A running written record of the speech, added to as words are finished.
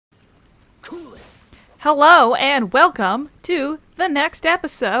Cool it. Hello and welcome to the next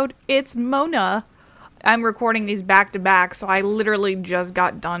episode. It's Mona. I'm recording these back to back, so I literally just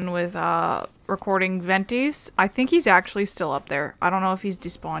got done with recording Venti's. I think he's actually still up there. I don't know if he's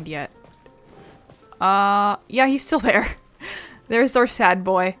despawned yet. Yeah, he's still there. There's our sad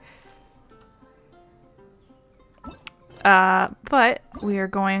boy. But we are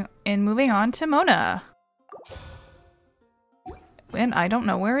going and moving on to Mona. And I don't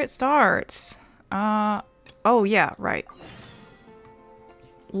know where it starts. Oh yeah, right.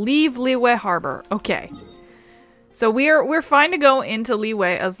 Leave Liyue Harbor. Okay. So we're fine to go into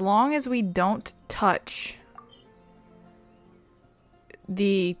Liyue as long as we don't touch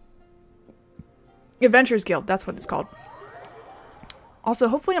the Adventurers Guild. That's what it's called. Also,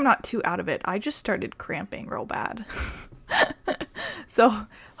 hopefully I'm not too out of it. I just started cramping real bad. So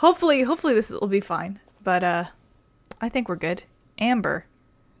hopefully this will be fine. But I think we're good. Amber.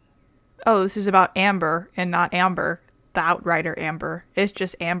 Oh, this is about Amber and not Amber, the Outrider Amber. It's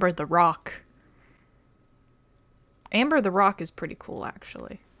just Amber the Rock. Amber the Rock is pretty cool,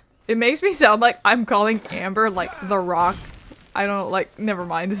 actually. It makes me sound like I'm calling Amber, like, the Rock. I don't, like, never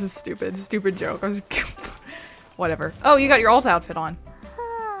mind. This is stupid. Stupid joke. I was whatever. Oh, you got your alt outfit on.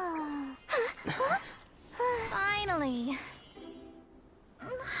 Finally.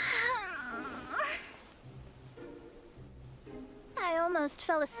 I almost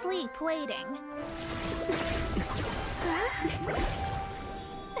fell asleep waiting.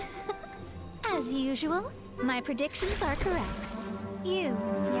 As usual, my predictions are correct. You,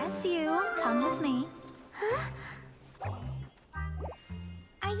 yes you, come with me.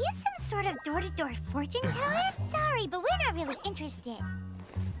 Are you some sort of door-to-door fortune teller? Sorry, but we're not really interested.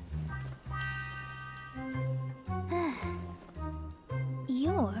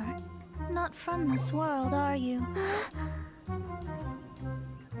 You're not from this world, are you?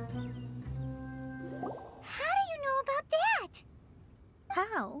 How do you know about that?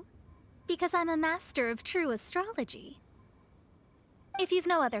 How? Because I'm a master of true astrology. If you've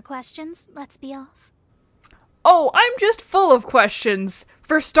no other questions, let's be off. Oh, I'm just full of questions.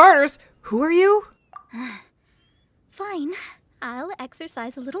 For starters, who are you? Fine. I'll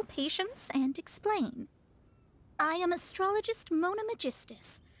exercise a little patience and explain. I am astrologist Mona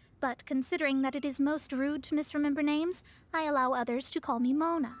Megistus, but considering that it is most rude to misremember names, I allow others to call me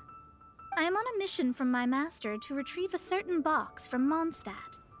Mona. I am on a mission from my master to retrieve a certain box from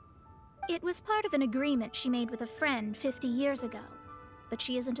Mondstadt. It was part of an agreement she made with a friend 50 years ago, but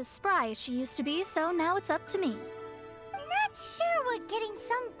she isn't as spry as she used to be, so now it's up to me. Not sure what getting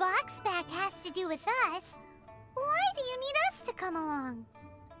some box back has to do with us. Why do you need us to come along?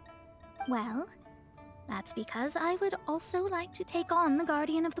 Well, that's because I would also like to take on the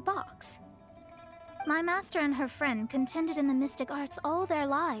Guardian of the Box. My master and her friend contended in the mystic arts all their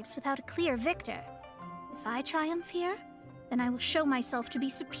lives without a clear victor. If I triumph here, then I will show myself to be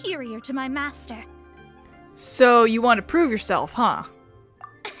superior to my master. So you want to prove yourself, huh?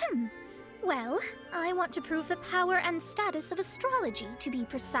 Well, I want to prove the power and status of astrology, to be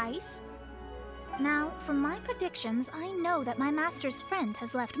precise. Now, from my predictions, I know that my master's friend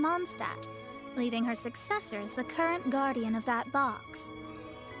has left Mondstadt, leaving her successor as the current guardian of that box.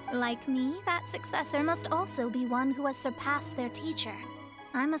 Like me, that successor must also be one who has surpassed their teacher.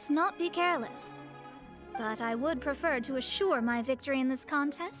 I must not be careless. But I would prefer to assure my victory in this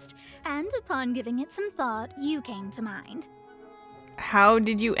contest, and upon giving it some thought, you came to mind. How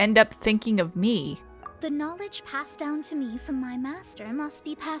did you end up thinking of me? The knowledge passed down to me from my master must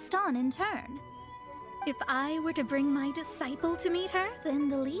be passed on in turn. If I were to bring my disciple to meet her, then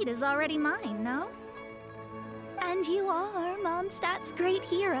the lead is already mine, no? And you are Mondstadt's great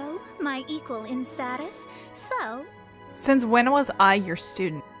hero, my equal in status, so... Since when was I your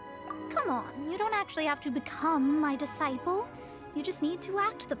student? Come on, you don't actually have to become my disciple. You just need to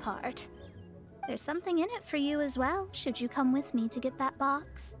act the part. There's something in it for you as well, should you come with me to get that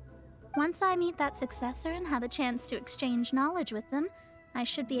box. Once I meet that successor and have a chance to exchange knowledge with them, I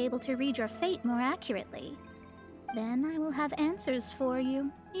should be able to read your fate more accurately. Then I will have answers for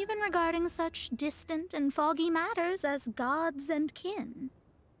you, even regarding such distant and foggy matters as gods and kin.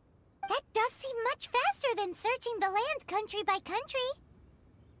 That does seem much faster than searching the land country by country.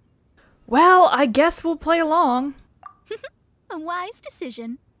 Well, I guess we'll play along. A wise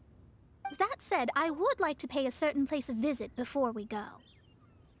decision. That said, I would like to pay a certain place a visit before we go.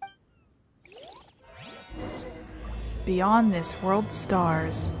 Beyond this world's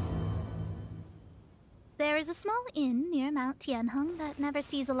stars. There is a small inn near Mount Tianheng that never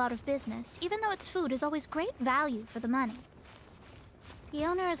sees a lot of business, even though its food is always great value for the money. The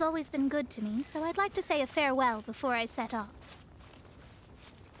owner has always been good to me, so I'd like to say a farewell before I set off.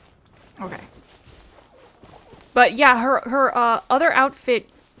 Okay. But yeah, her other outfit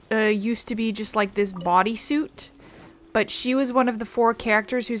used to be just like this bodysuit. But she was one of the 4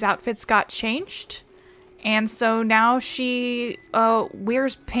 characters whose outfits got changed. And so now she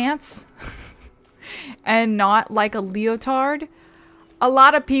wears pants and not like a leotard. A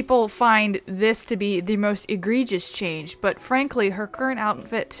lot of people find this to be the most egregious change, but frankly, her current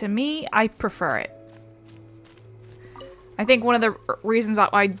outfit, to me, I prefer it. I think one of the reasons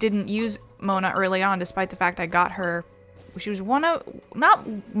I didn't use Mona early on, despite the fact I got her, she was one of, not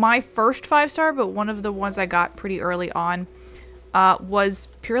my first 5-star, but one of the ones I got pretty early on, was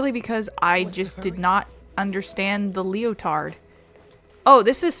purely because I just did not understand the leotard. Oh,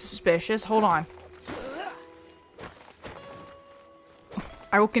 this is suspicious. Hold on.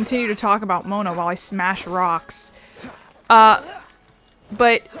 I will continue to talk about Mona while I smash rocks.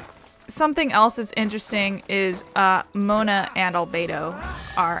 But something else that's interesting is Mona and Albedo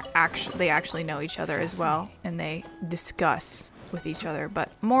are actually know each other as well, and they discuss with each other.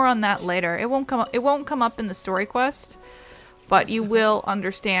 But more on that later. It won't come up in the story quest, but you will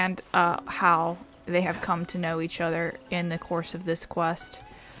understand how they have come to know each other in the course of this quest.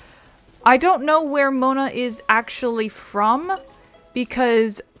 I don't know where Mona is actually from,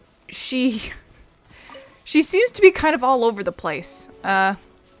 because she seems to be kind of all over the place.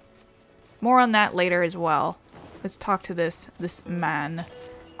 More on that later as well. Let's talk to this man.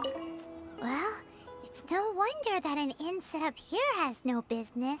 Well, it's no wonder that an inn set up here has no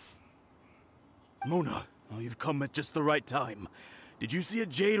business. Mona, you've come at just the right time. Did you see a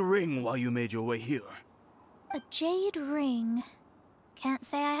jade ring while you made your way here? A jade ring? Can't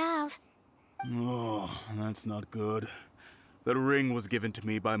say I have. Oh, that's not good. That ring was given to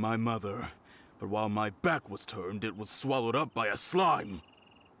me by my mother, but while my back was turned, it was swallowed up by a slime.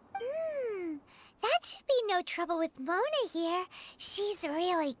 That should be no trouble with Mona here. She's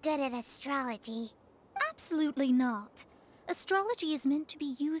really good at astrology. Absolutely not. Astrology is meant to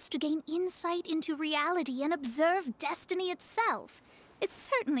be used to gain insight into reality and observe destiny itself. It's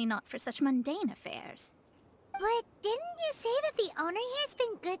certainly not for such mundane affairs. But didn't you say that the owner here's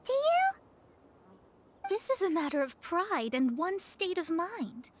been good to you? This is a matter of pride and one's state of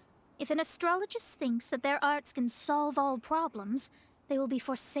mind. If an astrologist thinks that their arts can solve all problems, they will be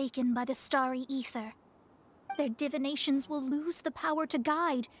forsaken by the starry ether. Their divinations will lose the power to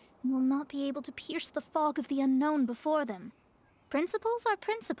guide and will not be able to pierce the fog of the unknown before them. Principles are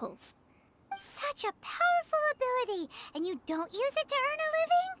principles. Such a powerful ability, and you don't use it to earn a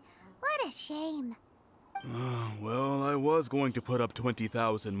living? What a shame. Well, I was going to put up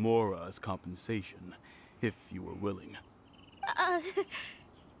 20,000 mora as compensation, if you were willing.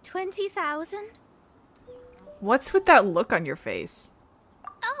 20,000? What's with that look on your face?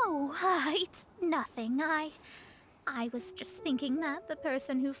 Oh, it's nothing. I was just thinking that the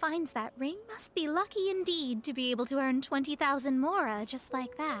person who finds that ring must be lucky indeed to be able to earn 20,000 mora just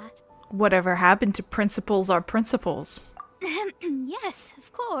like that. Whatever happened to principles are principles. Yes,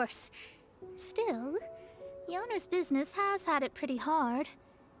 of course. Still, the owner's business has had it pretty hard.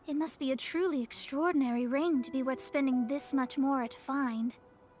 It must be a truly extraordinary ring to be worth spending this much mora to find.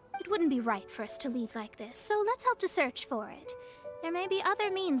 It wouldn't be right for us to leave like this, so let's help to search for it. There may be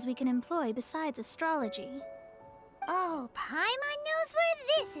other means we can employ besides astrology. Oh, Paimon knows where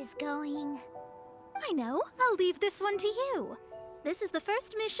this is going. I know. I'll leave this one to you. This is the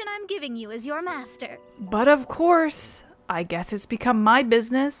first mission I'm giving you as your master. But of course, I guess it's become my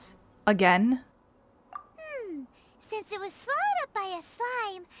business. Again. Since it was swallowed up by a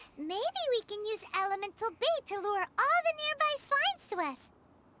slime, maybe we can use elemental bait to lure all the nearby slimes to us.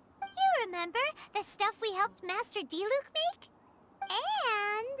 You remember the stuff we helped Master Diluc make?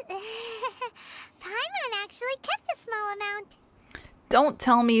 And Paimon actually kept a small amount. Don't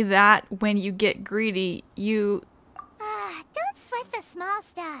tell me that when you get greedy, you... Don't sweat the small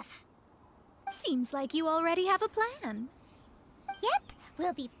stuff. Seems like you already have a plan. Yep,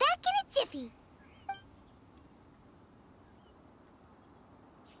 we'll be back in a jiffy.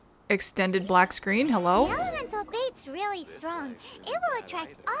 Extended black screen, hello? The elemental bait's really strong. It will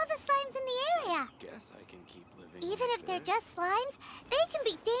attract all the slimes in the area. Even if they're just slimes, they can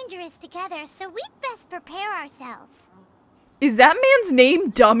be dangerous together, so we'd best prepare ourselves. Is that man's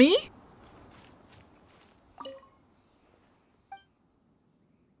name Dummy?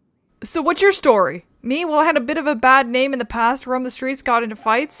 So what's your story? Me? Well, I had a bit of a bad name in the past, roamed the streets, got into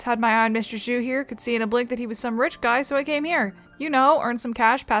fights, had my eye on Mr. Shu here, could see in a blink that he was some rich guy, so I came here. You know, earn some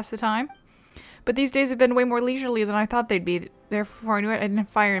cash, pass the time. But these days have been way more leisurely than I thought they'd be. Therefore, I knew it didn't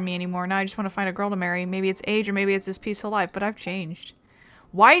fire me anymore. Now I just want to find a girl to marry. Maybe it's age, or maybe it's this peaceful life, but I've changed.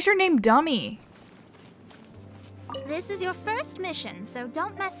 Why is your name Dummy? This is your first mission, so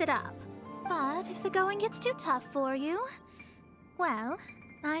don't mess it up. But if the going gets too tough for you, well,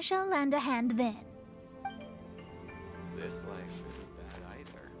 I shall lend a hand then. This life isn't bad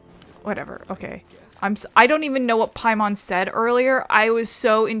either. Whatever, okay. I don't even know what Paimon said earlier. I was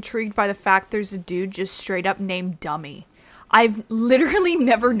so intrigued by the fact there's a dude just straight up named Dummy. I've literally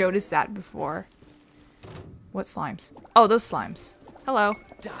never noticed that before. What slimes? Oh, those slimes. Hello.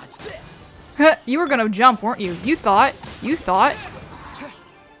 Dodge this. You were gonna jump, weren't you? You thought. You thought.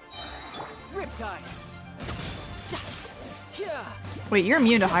 Riptide. Wait, you're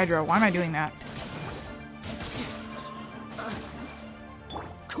immune to Hydro. Why am I doing that?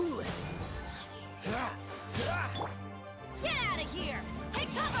 Cool it. Get out of here!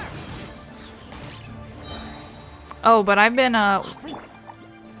 Take cover! Oh, but I've been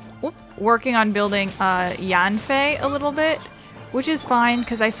working on building Yanfei a little bit, which is fine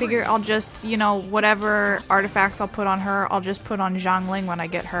because I figure I'll just, you know, whatever artifacts I'll put on her, I'll just put on Zhangling when I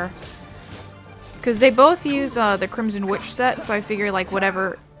get her. Because they both use the Crimson Witch set, so I figure like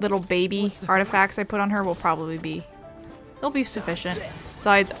whatever little baby artifacts I put on her will probably be, they'll be sufficient.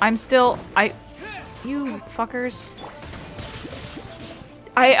 Besides, I'm still, you fuckers.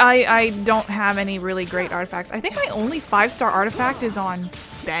 I don't have any really great artifacts. I think my only 5-star artifact is on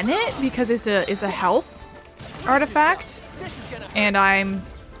Bennett because it's a health artifact. And I'm,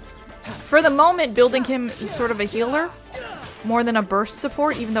 for the moment, building him as sort of a healer more than a burst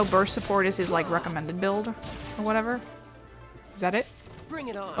support, even though burst support is his like recommended build or whatever. Is that it? Bring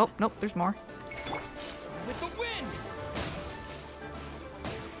it on. Oh, nope, there's more. With the wind.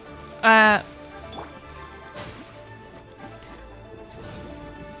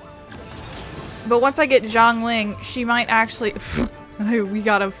 But once I get Zhangling, she might actually... we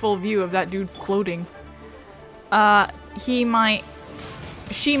got a full view of that dude floating. She might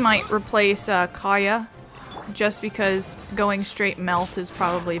replace Kaya, just because going straight melt is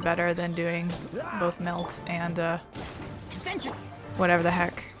probably better than doing both melt and whatever the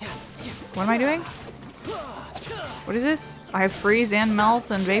heck. What am I doing? What is this? I have freeze and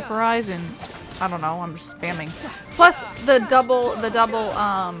melt and vaporize and I don't know, I'm just spamming. Plus the double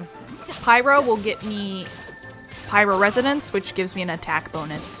Pyro will get me Pyro Resonance, which gives me an attack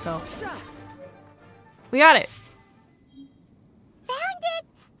bonus, so. We got it! Found it!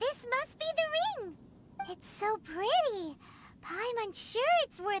 This must be the ring! It's so pretty. Paimon sure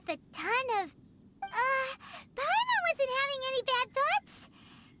it's worth a ton of... Paimon wasn't having any bad thoughts.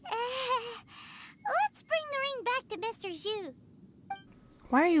 Let's bring the ring back to Mr. Zhu.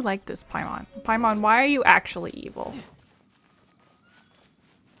 Why are you like this, Paimon? Paimon, why are you actually evil?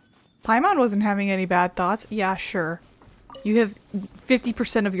 Paimon wasn't having any bad thoughts. Yeah, sure. You have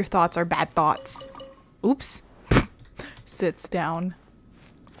 50% of your thoughts are bad thoughts. Oops. Sits down.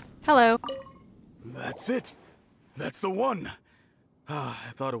 Hello. That's it. That's the one. I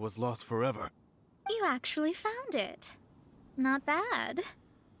thought it was lost forever. You actually found it. Not bad.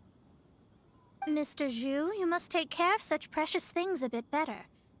 Mr. Zhu, you must take care of such precious things a bit better.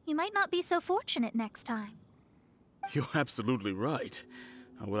 You might not be so fortunate next time. You're absolutely right.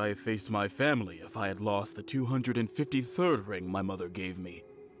 How would I have faced my family if I had lost the 253rd ring my mother gave me?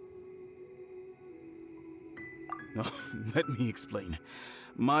 Oh, let me explain.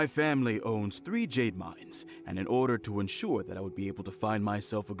 My family owns 3 jade mines, and in order to ensure that I would be able to find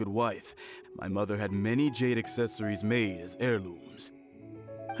myself a good wife, my mother had many jade accessories made as heirlooms.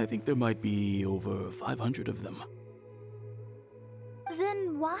 I think there might be over 500 of them.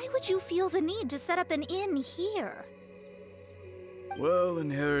 Then why would you feel the need to set up an inn here? Well,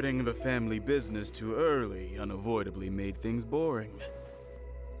 inheriting the family business too early unavoidably made things boring.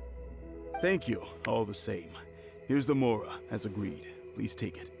 Thank you, all the same. Here's the Mora, as agreed. Please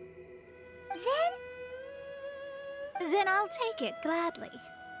take it. Then I'll take it gladly.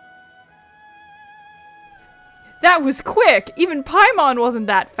 That was quick! Even Paimon wasn't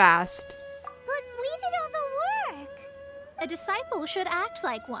that fast. But we did all the work. A disciple should act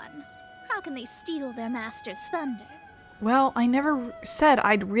like one. How can they steal their master's thunder? Well, I never said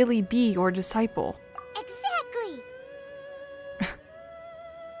I'd really be your disciple. Exactly!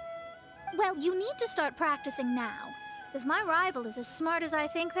 Well, you need to start practicing now. If my rival is as smart as I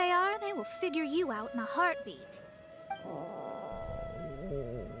think they are, they will figure you out in a heartbeat.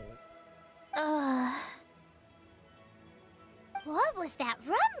 What was that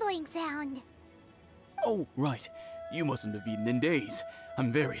rumbling sound? Oh, right. You mustn't have eaten in days.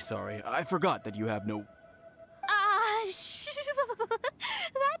 I'm very sorry. I forgot that you have no...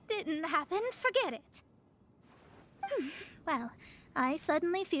 That didn't happen. Forget it. Well, I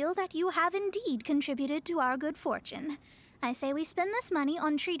suddenly feel that you have indeed contributed to our good fortune. I say we spend this money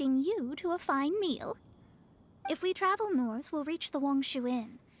on treating you to a fine meal. If we travel north, we'll reach the Wangshu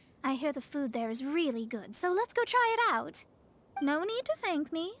Inn. I hear the food there is really good, so let's go try it out. No need to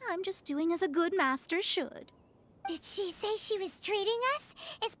thank me. I'm just doing as a good master should. Did she say she was treating us?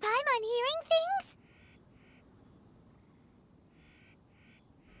 Is Paimon hearing things?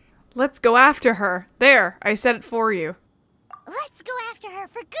 Let's go after her. There, I said it for you. Let's go after her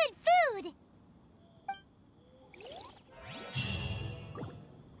for good food!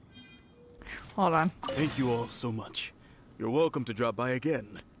 Hold on. Thank you all so much. You're welcome to drop by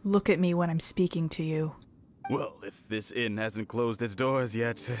again. Look at me when I'm speaking to you. Well, if this inn hasn't closed its doors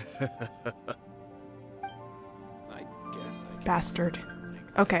yet. I guess I Bastard.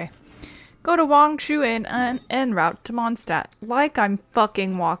 Okay. Go to Wangshu Inn and en route to Mondstadt. Like I'm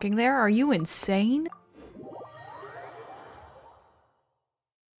fucking walking there. Are you insane?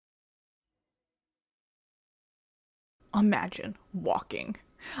 Imagine walking.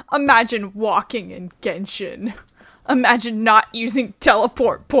 Imagine walking in Genshin. Imagine not using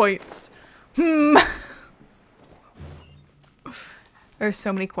teleport points. There's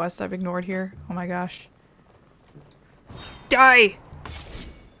so many quests I've ignored here. Oh my gosh. Die!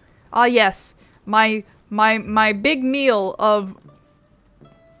 Ah yes, my big meal of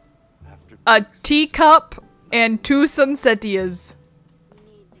a teacup and 2 sunsetias.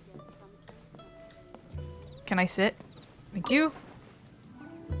 Can I sit? Thank you.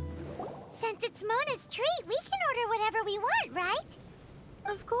 Since it's Mona's treat, we can order whatever we want, right?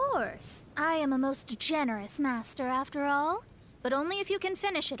 Of course. I am a most generous master after all. But only if you can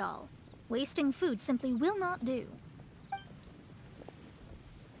finish it all. Wasting food simply will not do.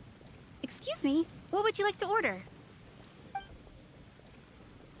 Excuse me, what would you like to order?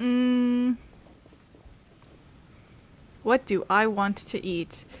 What do I want to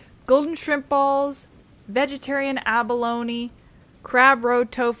eat? Golden shrimp balls, vegetarian abalone, crab roe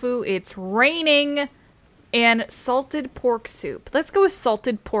tofu, it's raining, and salted pork soup. Let's go with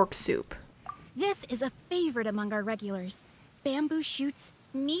salted pork soup. This is a favorite among our regulars. Bamboo shoots,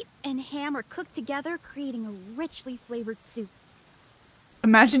 meat, and ham are cooked together, creating a richly flavored soup.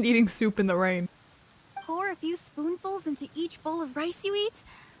 Imagine eating soup in the rain. Pour a few spoonfuls into each bowl of rice you eat.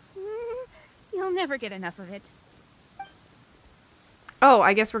 You'll never get enough of it. Oh,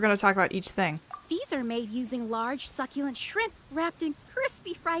 I guess we're going to talk about each thing. These are made using large, succulent shrimp wrapped in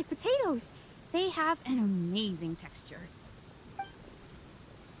crispy fried potatoes. They have an amazing texture.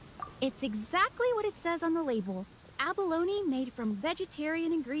 It's exactly what it says on the label. Abalone made from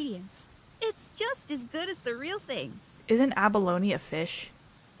vegetarian ingredients. It's just as good as the real thing. Isn't abalone a fish?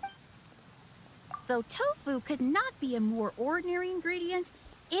 Though tofu could not be a more ordinary ingredient,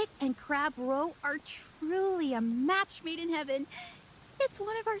 it and crab roe are truly a match made in heaven. It's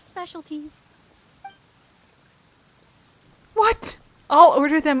one of our specialties. What? I'll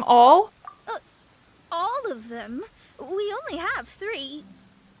order them all? All of them? We only have 3.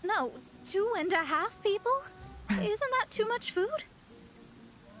 No, 2.5 people? Isn't that too much food?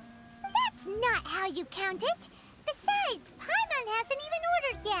 That's not how you count it. Besides, Paimon hasn't even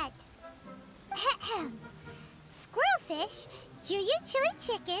ordered yet. Squirrelfish, Juyu chili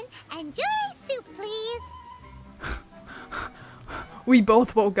chicken, and jewelry soup, please. We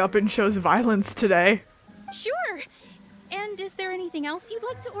both woke up and chose violence today. Sure. And is there anything else you'd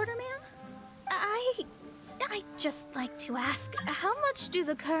like to order, ma'am? I'd just like to ask, how much do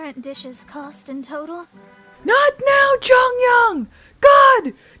the current dishes cost in total? Not now, Jongyang!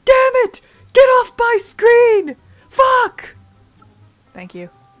 God damn it! Get off my screen! Fuck! Thank you.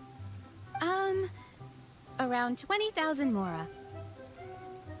 Around 20,000 mora.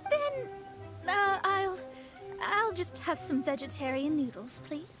 Then, I'll just have some vegetarian noodles,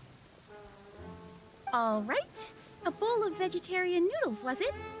 please. All right. A bowl of vegetarian noodles, was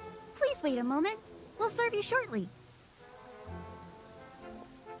it? Please wait a moment. We'll serve you shortly.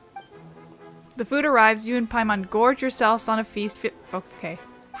 The food arrives, you and Paimon gorge yourselves on a feast fit. Okay.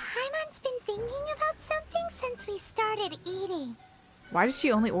 Paimon's been thinking about something since we started eating. Why did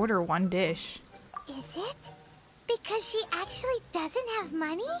she only order 1 dish? Is it? Because she actually doesn't have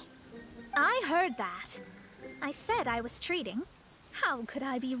money? I heard that. I said I was treating. How could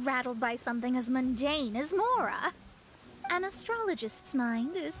I be rattled by something as mundane as Mora? An astrologist's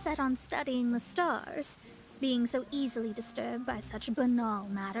mind is set on studying the stars. Being so easily disturbed by such banal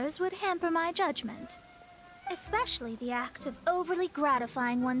matters would hamper my judgment. Especially the act of overly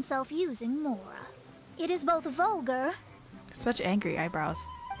gratifying oneself using Mora. It is both vulgar Such angry eyebrows.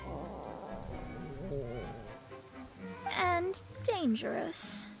 and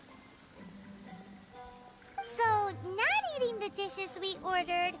dangerous. So, not eating the dishes we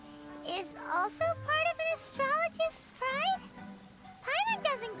ordered is also part of an astrologist's pride? Paimon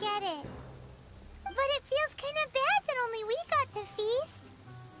doesn't get it. But it feels kind of bad that only we got to feast.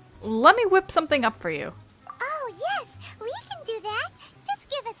 Let me whip something up for you. Oh, yes, we can do that. Just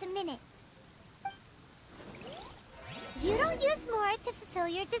give us a minute. You don't use more to fulfill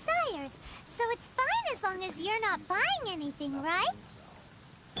your desires, so it's fine as long as you're not buying anything, right?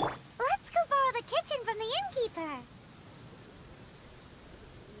 Let's go borrow the kitchen from the innkeeper.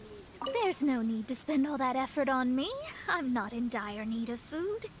 There's no need to spend all that effort on me. I'm not in dire need of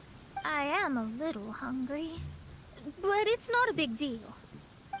food. I am a little hungry, but it's not a big deal.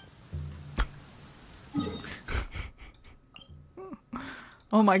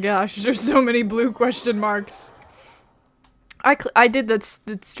 Oh my gosh, there's so many blue question marks. I did the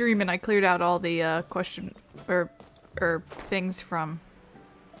stream and I cleared out all the question or things from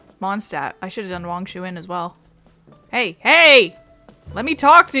Mondstadt. I should have done Wang Shuin as well. Hey, hey! Let me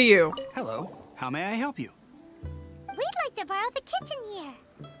talk to you! Hello. How may I help you? We'd like to borrow the kitchen here.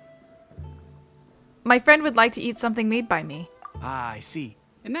 My friend would like to eat something made by me. Ah, I see.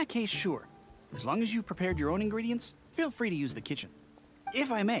 In that case, sure. As long as you prepared your own ingredients, feel free to use the kitchen.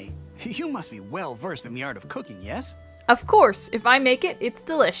 If I may, you must be well versed in the art of cooking, yes? Of course, if I make it, it's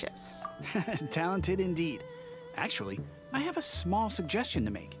delicious. Talented indeed. Actually, I have a small suggestion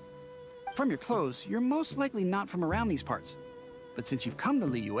to make. From your clothes, you're most likely not from around these parts. But since you've come to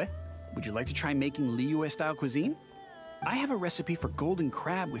Liyue, would you like to try making Liyue-style cuisine? I have a recipe for golden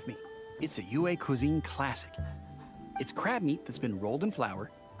crab with me. It's a Yue cuisine classic. It's crab meat that's been rolled in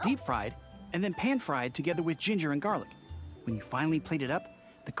flour, deep fried, and then pan fried together with ginger and garlic. When you finally plate it up,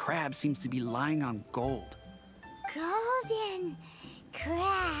 the crab seems to be lying on gold. Golden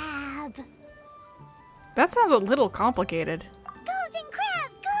crab. That sounds a little complicated. Golden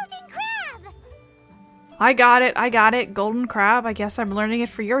crab! Golden crab! I got it. Golden crab. I guess I'm learning it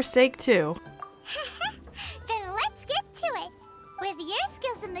for your sake too. Then let's get to it. With your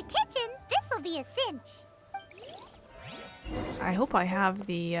skills in the kitchen, this'll be a cinch. I hope I have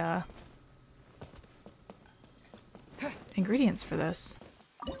the ingredients for this.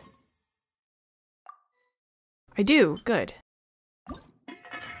 I do. Good.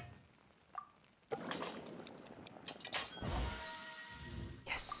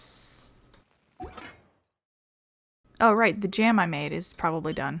 Yes. Oh, right. The jam I made is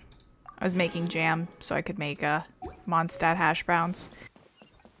probably done. I was making jam so I could make Mondstadt hash browns.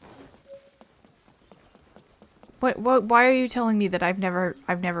 What? Why are you telling me that I've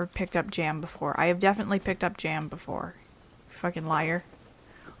never picked up jam before? I have definitely picked up jam before. Fucking liar.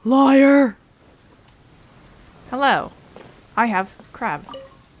 Liar! Hello. I have crab.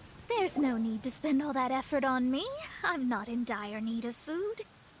 There's no need to spend all that effort on me. I'm not in dire need of food.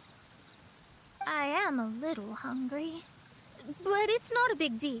 I am a little hungry, but it's not a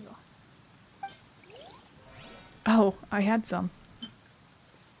big deal. Oh, I had some.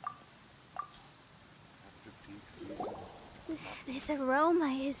 This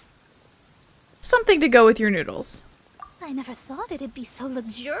aroma is... Something to go with your noodles. I never thought it'd be so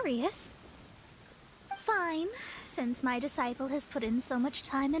luxurious. Fine. Since my disciple has put in so much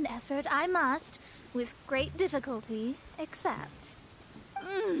time and effort, I must, with great difficulty, accept.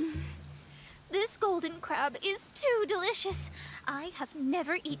 This golden crab is too delicious. I have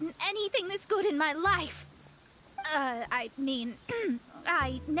never eaten anything this good in my life. I mean,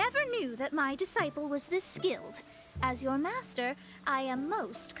 I never knew that my disciple was this skilled. As your master, I am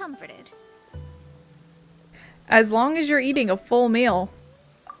most comforted. As long as you're eating a full meal.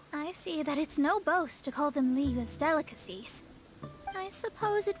 I see that it's no boast to call them Liyue's delicacies. I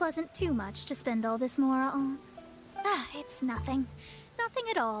suppose it wasn't too much to spend all this mora on. It's nothing. Nothing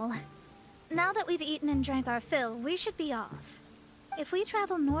at all. Now that we've eaten and drank our fill, we should be off. If we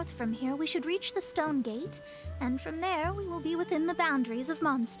travel north from here, we should reach the Stone Gate, and from there we will be within the boundaries of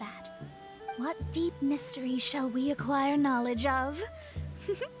Mondstadt. What deep mysteries shall we acquire knowledge of?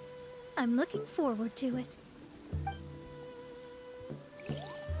 I'm looking forward to it.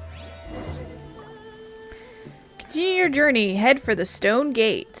 Continue your journey. Head for the Stone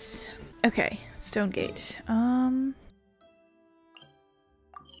Gate. Okay, Stone Gate.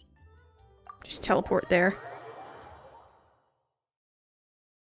 Just teleport there.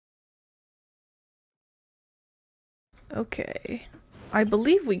 Okay. I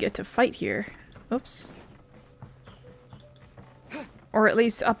believe we get to fight here. Oops. Or at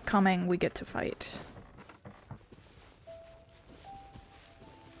least upcoming we get to fight.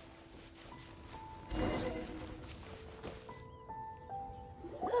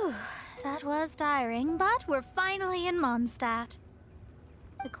 That was tiring, but we're finally in Mondstadt.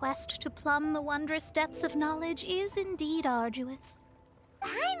 The quest to plumb the wondrous depths of knowledge is indeed arduous.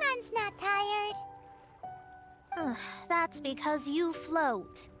 Paimon's not tired. That's because you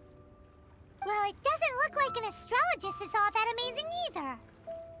float. Well, it doesn't look like an astrologist is all that amazing either.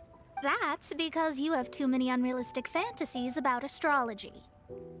 That's because you have too many unrealistic fantasies about astrology.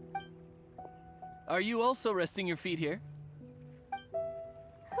 Are you also resting your feet here?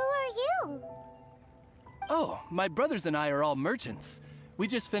 Who are you? Oh, my brothers and I are all merchants. We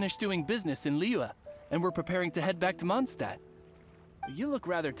just finished doing business in Liyue, and we're preparing to head back to Mondstadt. You look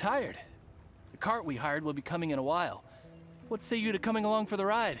rather tired. The cart we hired will be coming in a while. What say you to coming along for the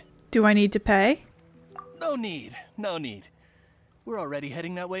ride? Do I need to pay? No need, no need. We're already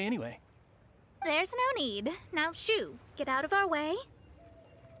heading that way anyway. There's no need. Now shoo, get out of our way.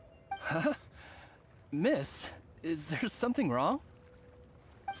 Huh? Miss, is there something wrong?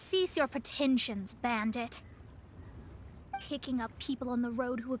 Cease your pretensions, bandit. Picking up people on the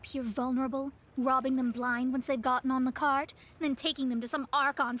road who appear vulnerable, robbing them blind once they've gotten on the cart, and then taking them to some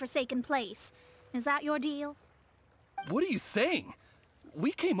Archon-forsaken place. Is that your deal? What are you saying?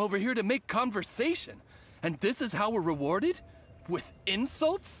 We came over here to make conversation, and this is how we're rewarded? With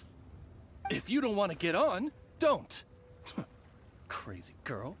insults? If you don't want to get on, don't. Crazy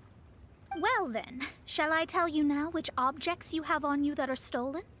girl. Well then, shall I tell you now which objects you have on you that are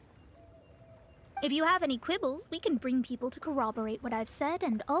stolen? If you have any quibbles, we can bring people to corroborate what I've said,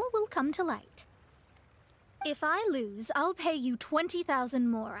 and all will come to light. If I lose, I'll pay you 20,000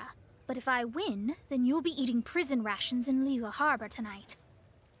 mora. But if I win, then you'll be eating prison rations in Liyue Harbor tonight.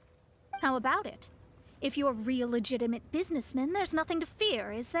 How about it? If you're real legitimate businessmen, there's nothing to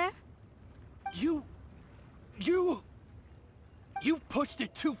fear, is there? You've pushed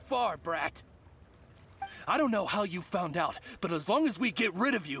it too far, brat. I don't know how you found out, but as long as we get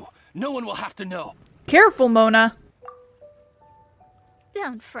rid of you, no one will have to know. Careful, Mona.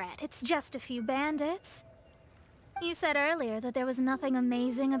 Don't fret, it's just a few bandits. You said earlier that there was nothing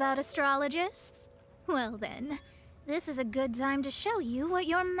amazing about astrologists? Well then, this is a good time to show you what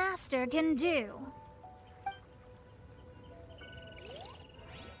your master can do.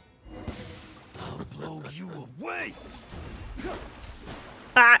 I'll blow you away!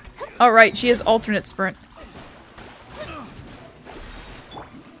 Ah! Alright, she has alternate sprint.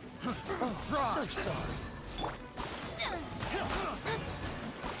 So sorry.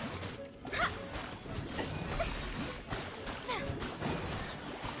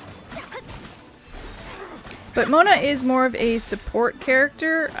 But Mona is more of a support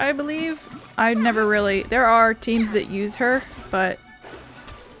character, I believe. I never really... There are teams that use her, but...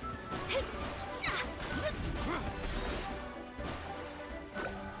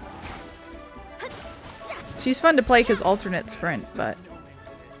 She's fun to play because alternate sprint, but...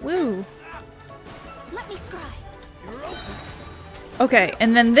 Woo! Let me scry. Okay,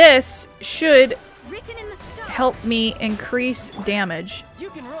 and then this should Written in the stars. help me increase damage. You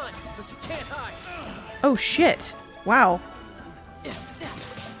can run, but you can't hide. Oh shit. Wow.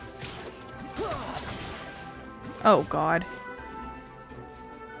 Oh god.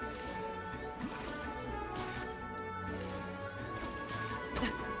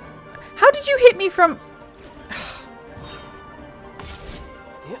 How did you hit me from...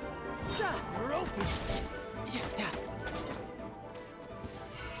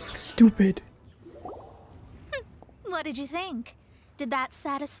 Stupid. What did you think? Did that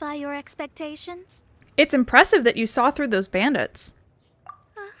satisfy your expectations? It's impressive that you saw through those bandits.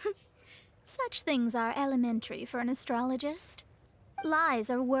 Such things are elementary for an astrologist. Lies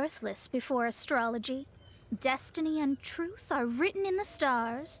are worthless before astrology. Destiny and truth are written in the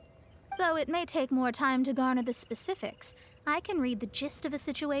stars. Though it may take more time to garner the specifics, I can read the gist of a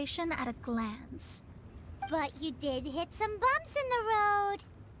situation at a glance. But you did hit some bumps in the road.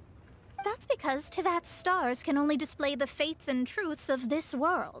 That's because Tivat's stars can only display the fates and truths of this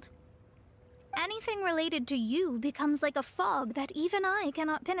world. Anything related to you becomes like a fog that even I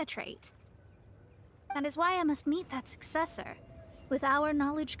cannot penetrate. That is why I must meet that successor. With our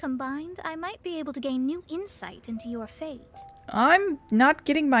knowledge combined, I might be able to gain new insight into your fate. I'm not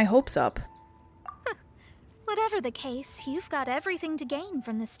getting my hopes up. Whatever the case, you've got everything to gain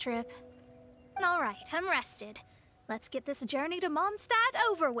from this trip. All right, I'm rested. Let's get this journey to Mondstadt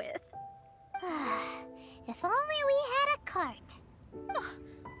over with. If only we had a cart.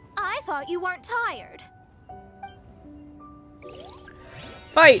 I thought you weren't tired.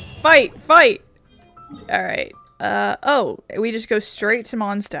 Fight! Fight! Fight! Alright. Oh, we just go straight to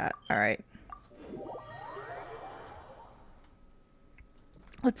Mondstadt. Alright.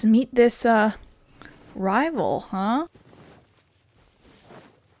 Let's meet this, rival, huh?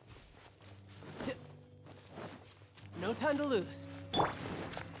 No time to lose.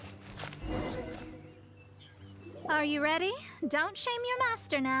 Are you ready? Don't shame your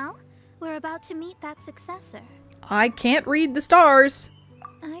master now. We're about to meet that successor. I can't read the stars.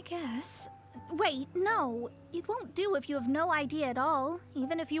 I guess. Wait, no. It won't do if you have no idea at all,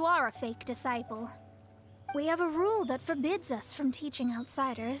 even if you are a fake disciple. We have a rule that forbids us from teaching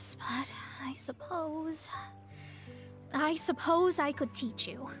outsiders, but I suppose I could teach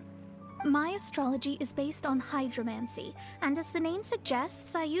you. My astrology is based on hydromancy, and as the name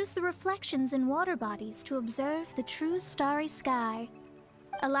suggests, I use the reflections in water bodies to observe the true starry sky.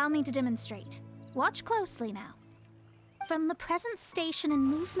 Allow me to demonstrate. Watch closely now. From the present station and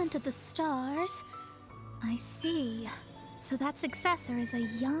movement of the stars, I see. So that successor is a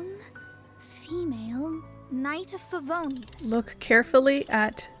young, female Knight of Favonius. Look carefully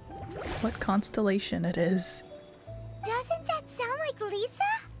at what constellation it is. Doesn't that sound like Lisa?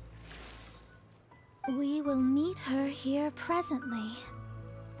 We will meet her here presently.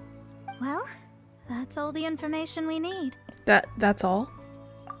 Well, that's all the information we need. That's all?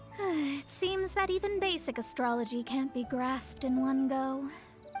 It seems that even basic astrology can't be grasped in one go.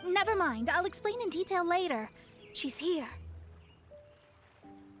 Never mind, I'll explain in detail later. She's here.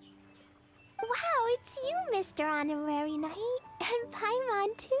 Wow, it's you, Mr. Honorary Knight. And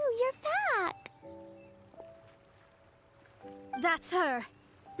Paimon, too. You're back. That's her.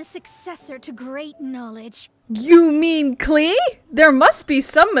 The successor to great knowledge. You mean Klee? There must be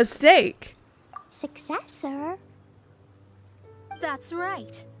some mistake. Successor? That's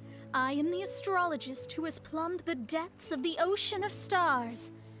right. I am the astrologist who has plumbed the depths of the ocean of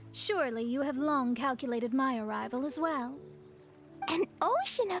stars. Surely you have long calculated my arrival as well. An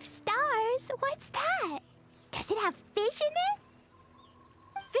ocean of stars? What's that? Does it have fish in it?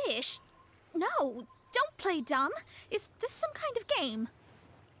 Fish? No, don't play dumb. Is this some kind of game?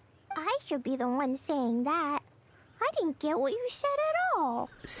 I should be the one saying that. I didn't get what you said at all.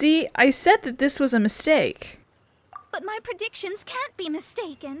 See, I said that this was a mistake. But my predictions can't be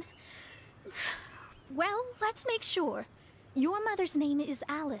mistaken. Well, let's make sure. Your mother's name is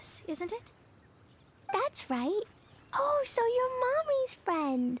Alice, isn't it? That's right. Oh, so you're Mommy's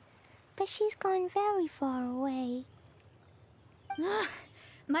friend. But she's gone very far away.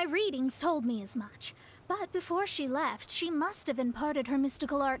 My readings told me as much. But before she left, she must have imparted her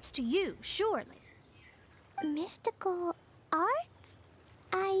mystical arts to you, surely. Mystical arts?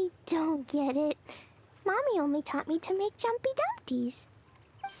 I don't get it. Mommy only taught me to make Jumpy Dumpties.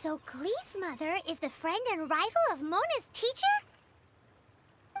 So Klee's mother is the friend and rival of Mona's teacher?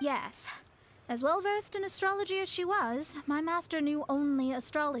 Yes. As well-versed in astrology as she was, my master knew only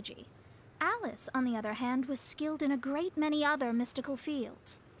astrology. Alice, on the other hand, was skilled in a great many other mystical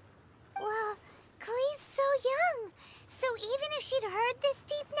fields. Well, Klee's so young. So even if she'd heard this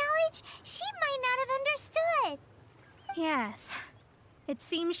deep knowledge, she might not have understood. Yes. It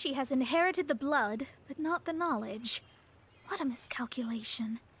seems she has inherited the blood, but not the knowledge. What a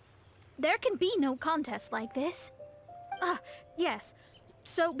miscalculation. There can be no contest like this. Yes.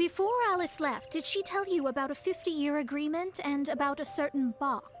 So before Alice left, did she tell you about a 50-year agreement and about a certain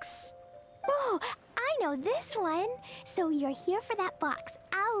box? Oh, I know this one. So you're here for that box.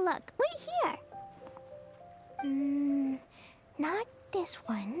 I'll look. Wait here. Not this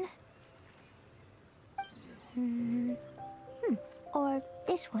one. Or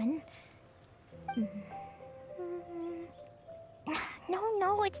this one.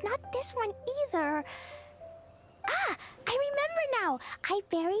 No, it's not this one either. Ah, I remember now. I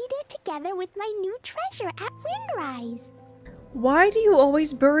buried it together with my new treasure at Windrise. Why do you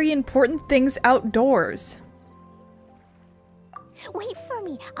always bury important things outdoors? Wait for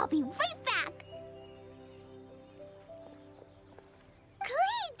me. I'll be right back.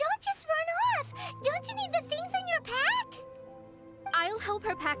 Klee, don't just run off. Don't you need the things in your pack? I'll help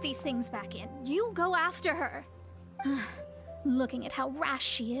her pack these things back in. You go after her. Looking at how rash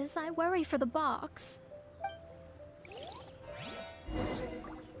she is, I worry for the box.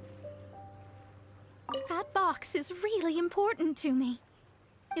 That box is really important to me.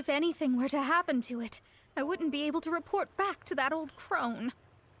 If anything were to happen to it, I wouldn't be able to report back to that old crone.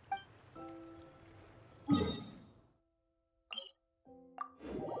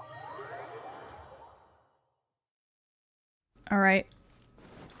 Alright.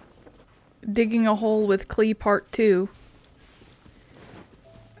 Digging a hole with Klee Part 2.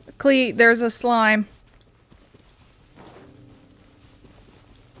 Klee, there's a slime.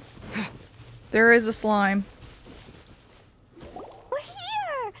 There is a slime. We're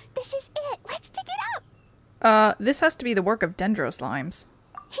here! This is it! Let's dig it up! This has to be the work of Dendro Slimes.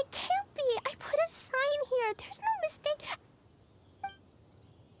 It can't be! I put a sign here! There's no mistake!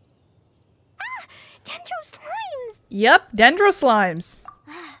 Ah! Dendro Slimes! Yep, Dendro Slimes!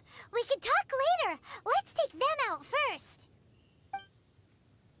 We can talk later! Let's take them out first!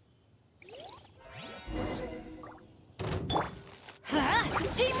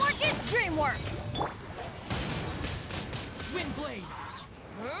 Teamwork is dreamwork! Windblade!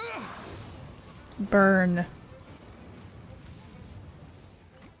 Burn.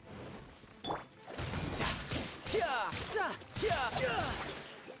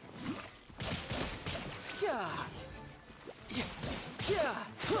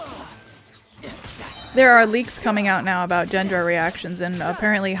 There are leaks coming out now about Dendro reactions, and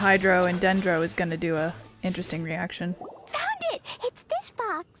apparently Hydro and Dendro is going to do a interesting reaction. Found it! It's this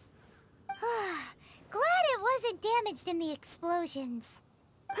box. Glad it wasn't damaged in the explosions.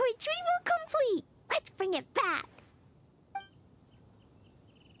 Retrieval complete. Let's bring it back.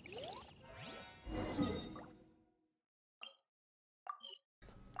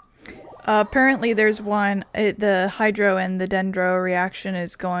 Apparently there's one, the Hydro and the Dendro reaction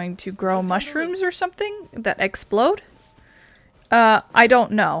is going to grow mushrooms or something that explode? I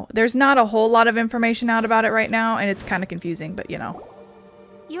don't know. There's not a whole lot of information out about it right now, and it's kind of confusing, but you know.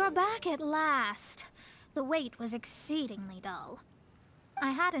 You're back at last. The wait was exceedingly dull.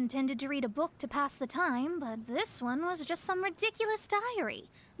 I had intended to read a book to pass the time, but this one was just some ridiculous diary.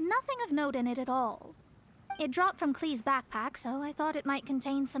 Nothing of note in it at all. It dropped from Klee's backpack, so I thought it might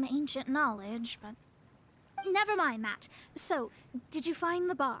contain some ancient knowledge, but... Never mind that. So, did you find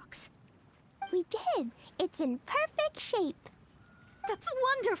the box? We did. It's in perfect shape. That's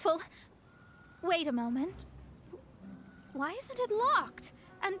wonderful! Wait a moment. Why isn't it locked?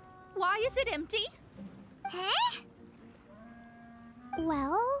 And why is it empty? Huh?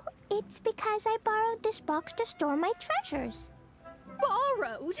 Well, it's because I borrowed this box to store my treasures.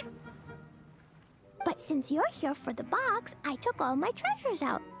 Borrowed? But since you're here for the box, I took all my treasures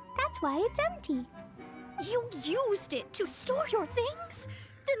out. That's why it's empty. You used it to store your things?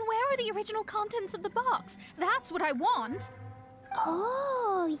 Then where are the original contents of the box? That's what I want.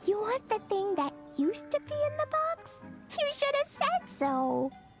 Oh, you want the thing that used to be in the box? You should have said so.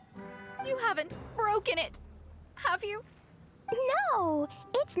 You haven't broken it, have you? No,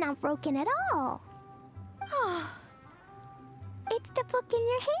 it's not broken at all. It's the book in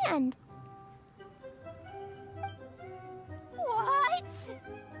your hand. What?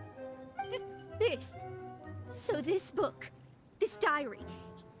 This. So this book, this diary,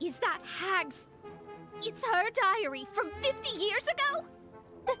 is that Hag's... It's her diary from 50 years ago?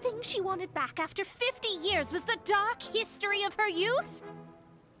 The thing she wanted back after 50 years was the dark history of her youth?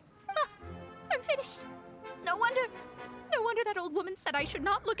 I'm finished. No wonder that old woman said I should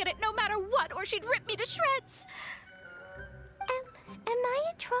not look at it no matter what, or she'd rip me to shreds. Am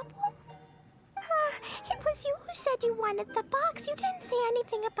I in trouble? It was you who said you wanted the box. You didn't say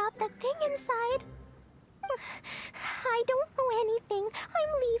anything about the thing inside. I don't know anything.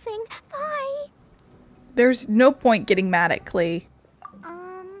 I'm leaving. Bye. There's no point getting mad at Klee.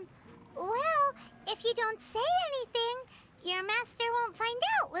 Well, if you don't say anything, your master won't find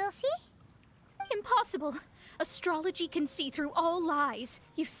out, will she? Impossible. Astrology can see through all lies.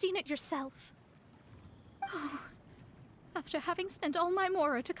 You've seen it yourself. After having spent all my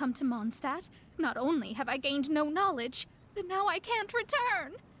mora to come to Mondstadt, not only have I gained no knowledge, but now I can't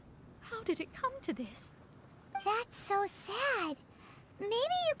return. How did it come to this? That's so sad. Maybe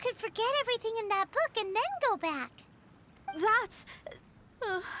you could forget everything in that book and then go back. That's...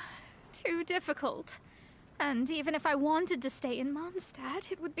 too difficult. And even if I wanted to stay in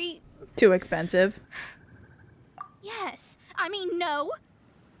Mondstadt, it would be... Too expensive. Yes. I mean, no.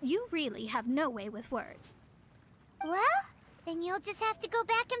 You really have no way with words. Well, then you'll just have to go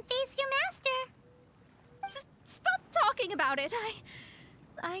back and face your master. Stop talking about it.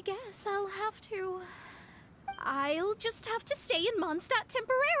 I guess I'll have to... I'll just have to stay in Mondstadt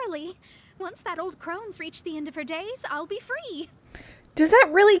temporarily. Once that old crone's reached the end of her days, I'll be free. Does that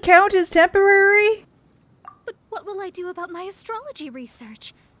really count as temporary? But what will I do about my astrology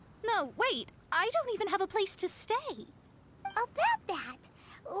research? No, wait. I don't even have a place to stay. About that,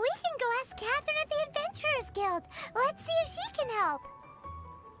 we can go ask Catherine at the Adventurers Guild. Let's see if she can help.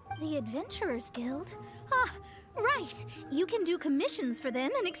 The Adventurers Guild? Ah, right. You can do commissions for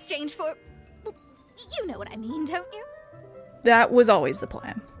them in exchange for... You know what I mean, don't you? That was always the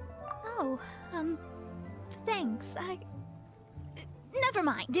plan. Oh, thanks. Never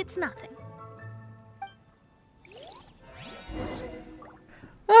mind, it's nothing.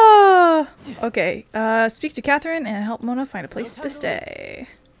 Okay. Speak to Catherine and help Mona find a place to stay.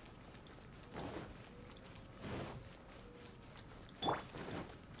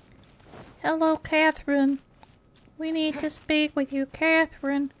 Hello, Catherine. We need to speak with you,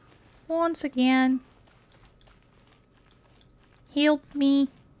 Catherine. Once again. Help me,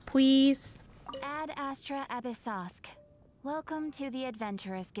 please. Ad Astra Abyssosk. Welcome to the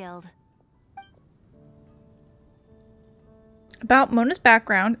Adventurers Guild. About Mona's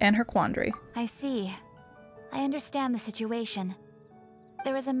background and her quandary. I see. I understand the situation.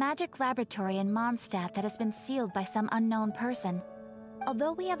 There is a magic laboratory in Mondstadt that has been sealed by some unknown person.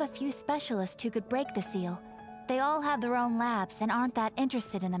 Although we have a few specialists who could break the seal, they all have their own labs and aren't that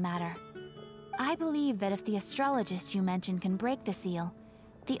interested in the matter. I believe that if the astrologist you mentioned can break the seal,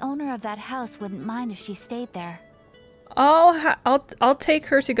 the owner of that house wouldn't mind if she stayed there. I'll take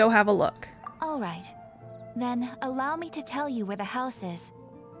her to go have a look. All right. Then allow me to tell you where the house is.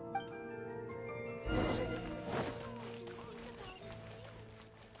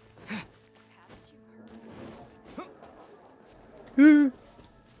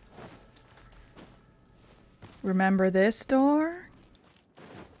 Remember this door?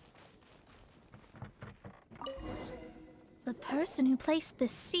 The person who placed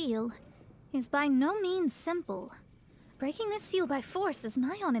this seal is by no means simple. Breaking this seal by force is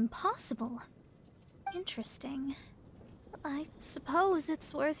nigh on impossible. Interesting. I suppose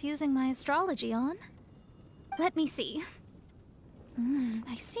it's worth using my astrology on. Let me see.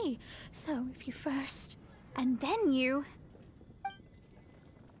 I see. So if you first, and then you...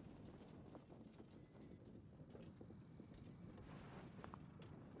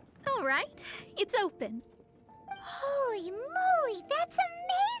 All right, it's open. Holy moly, that's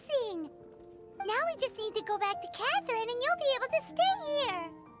amazing! Now we just need to go back to Catherine and you'll be able to stay here.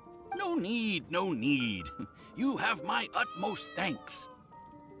 No need, no need. You have my utmost thanks.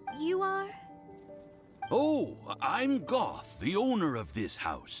 You are? Oh, I'm Goth, the owner of this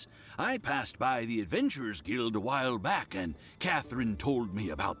house. I passed by the Adventurers Guild a while back and Catherine told me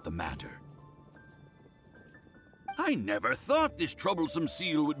about the matter. I never thought this troublesome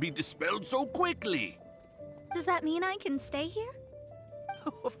seal would be dispelled so quickly. Does that mean I can stay here?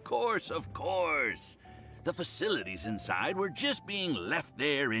 Of course, of course. The facilities inside were just being left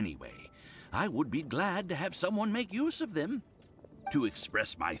there anyway. I would be glad to have someone make use of them. To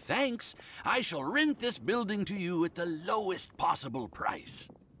express my thanks, I shall rent this building to you at the lowest possible price.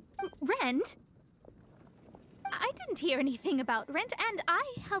 Rent? I didn't hear anything about rent, and I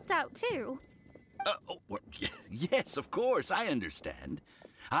helped out too. Yes, of course, I understand.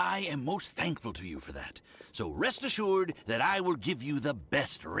 I am most thankful to you for that. So rest assured that I will give you the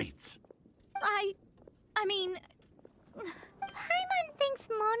best rates. I mean... Paimon thinks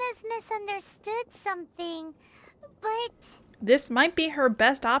Mona's misunderstood something, but... This might be her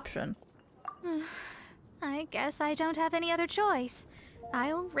best option. I guess I don't have any other choice.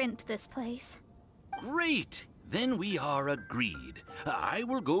 I'll rent this place. Great! Then we are agreed. I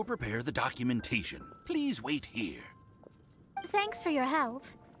will go prepare the documentation. Please wait here. Thanks for your help.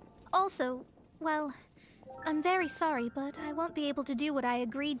 Also, well, I'm very sorry, but I won't be able to do what I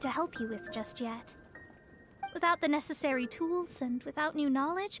agreed to help you with just yet. Without the necessary tools and without new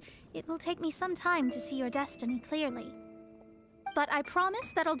knowledge, it will take me some time to see your destiny clearly. But I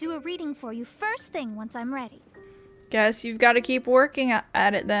promise that I'll do a reading for you first thing once I'm ready. Guess you've got to keep working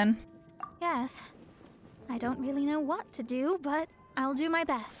at it then. Yes. I don't really know what to do, but I'll do my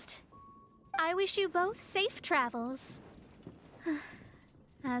best. I wish you both safe travels.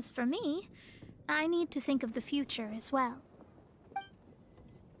 As for me, I need to think of the future as well.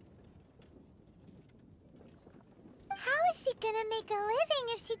 How is she gonna make a living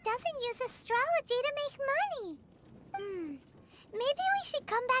if she doesn't use astrology to make money? Maybe we should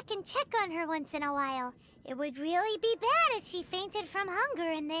come back and check on her once in a while. It would really be bad if she fainted from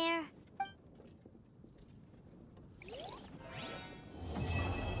hunger in there.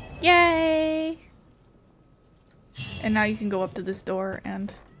 Yay! And now you can go up to this door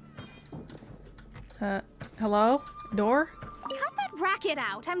and... hello? Door? Cut that racket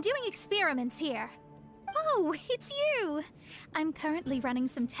out! I'm doing experiments here. Oh, it's you! I'm currently running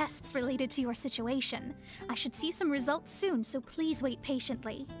some tests related to your situation. I should see some results soon, so please wait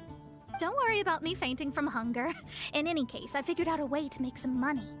patiently. Don't worry about me fainting from hunger. In any case, I figured out a way to make some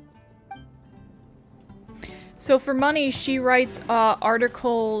money. So for money, she writes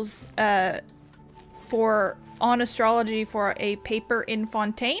articles on astrology for a paper in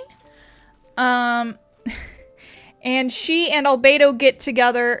Fontaine. And she and Albedo get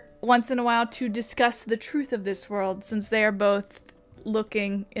together once in a while to discuss the truth of this world, since they are both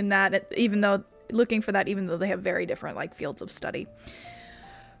looking for that, even though they have very different fields of study.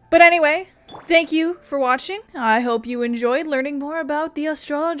 But anyway, thank you for watching. I hope you enjoyed learning more about the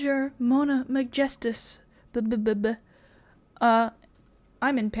astrologer Mona Megistus. I'm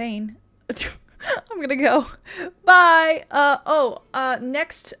in pain. I'm gonna go. Bye.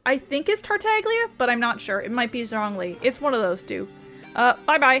 Next I think is Tartaglia, but I'm not sure. It might be Zhongli. It's one of those two.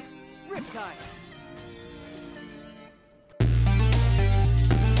 Bye-bye. Riptide.